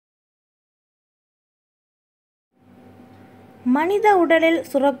மனித உடலில்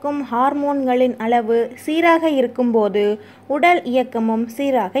சுரக்கும் ஹார்மோன்களின் அளவு சீராக இருக்கும்போது உடல் இயக்கமும்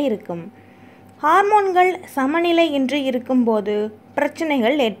சீராக இருக்கும். ஹார்மோன்கள் சமநிலை இன்றி இருக்கும்போது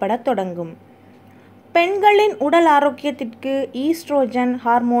பிரச்சனைகள் ஏற்படத் தொடங்கும். பெண்களின் உடல் ஆரோக்கியத்திற்கு ஈஸ்ட்ரோஜன்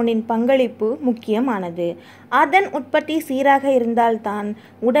ஹார்மோனின் பங்களிப்பு முக்கியமானது. அதன் உற்பத்தி சீராக இருந்தால்தான்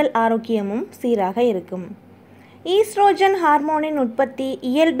உடல் ஆரோக்கியமும் சீராக இருக்கும். ஈஸ்ட்ரோஜன் ஹார்மோனின் உற்பத்தி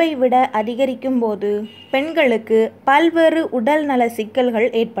இயல்பை விட அதிகரிக்கும் போது பெண்களுக்கு பல்வேறு உடல் நல சிக்கல்கள்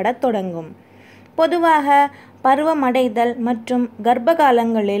ஏற்படத் தொடங்கும். பொதுவாக பருவமடைதல் மற்றும் கர்ப்ப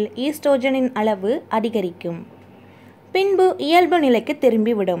காலங்களில் ஈஸ்ட்ரோஜனின் அளவு அதிகரிக்கும். பின்பு இயல்பு நிலைக்கு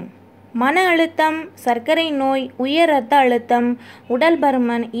திரும்பிவிடும். மன அழுத்தம், சர்க்கரை நோய், உயர் இரத்த அழுத்தம், உடல்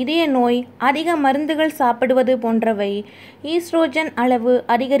பருமன், இதய நோய், அதிக மருந்துகள் சாப்பிடுவது போன்றவை ஈஸ்ட்ரோஜன் அளவு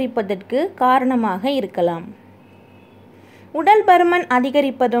அதிகரிப்பதற்கு காரணமாக இருக்கலாம். உடல் பருமன்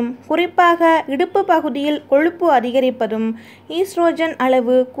அதிகரிப்பதும் குறிப்பாக இடுப்பு பகுதியில் கொழுப்பு அதிகரிப்பதும் ஈஸ்ட்ரோஜன்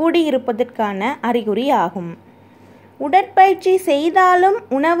அளவு கூடியிருப்பதற்கான அறிகுறி ஆகும். உடற்பயிற்சி செய்தாலும்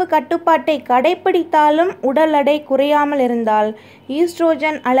உணவு கட்டுப்பாட்டை கடைப்பிடித்தாலும் உடல் எடை குறையாமல் இருந்தால்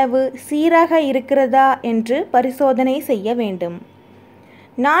ஈஸ்ட்ரோஜன் அளவு சீராக இருக்கிறதா என்று பரிசோதனை செய்ய வேண்டும்.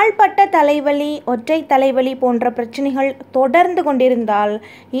 நாள்பட்ட தலைவலி, ஒற்றை தலைவலி போன்ற பிரச்சனைகள் தொடர்ந்து கொண்டிருந்தால்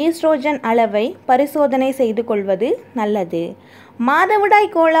ஈஸ்ட்ரோஜன் அளவை பரிசோதனை செய்து கொள்வது நல்லது. மாதவிடாய்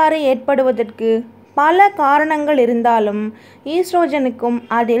கோளாறு ஏற்படுவதற்கு பல காரணங்கள் இருந்தாலும் ஈஸ்ட்ரோஜனுக்கும்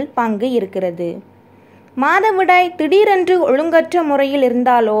அதில் பங்கு இருக்கிறது. மாதவிடாய் திடீரென்று ஒழுங்கற்ற முறையில்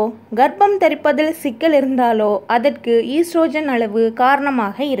இருந்தாலோ, கர்ப்பம் தரிப்பதில் சிக்கல் இருந்தாலோ அதற்கு ஈஸ்ட்ரோஜன் அளவு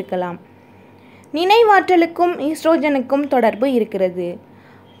காரணமாக இருக்கலாம். நினைவாற்றலுக்கும் ஈஸ்ட்ரோஜனுக்கும் தொடர்பு இருக்கிறது.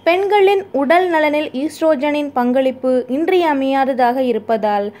 பெண்களின் உடல் நலனில் ஈஸ்ட்ரோஜனின் பங்களிப்பு இன்றியமையாததாக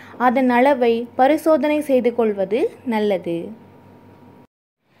இருப்பதால் அதன் அளவை பரிசோதனை செய்து கொள்வது நல்லது.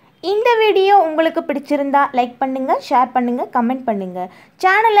 இந்த வீடியோ உங்களுக்கு பிடிச்சிருந்தா லைக் பண்ணுங்க, ஷேர் பண்ணுங்க, கமெண்ட் பண்ணுங்க.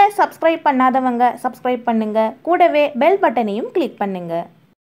 சேனலை சப்ஸ்கிரைப் பண்ணாதவங்க சப்ஸ்கிரைப் பண்ணுங்க. கூடவே பெல் பட்டனையும் கிளிக் பண்ணுங்க.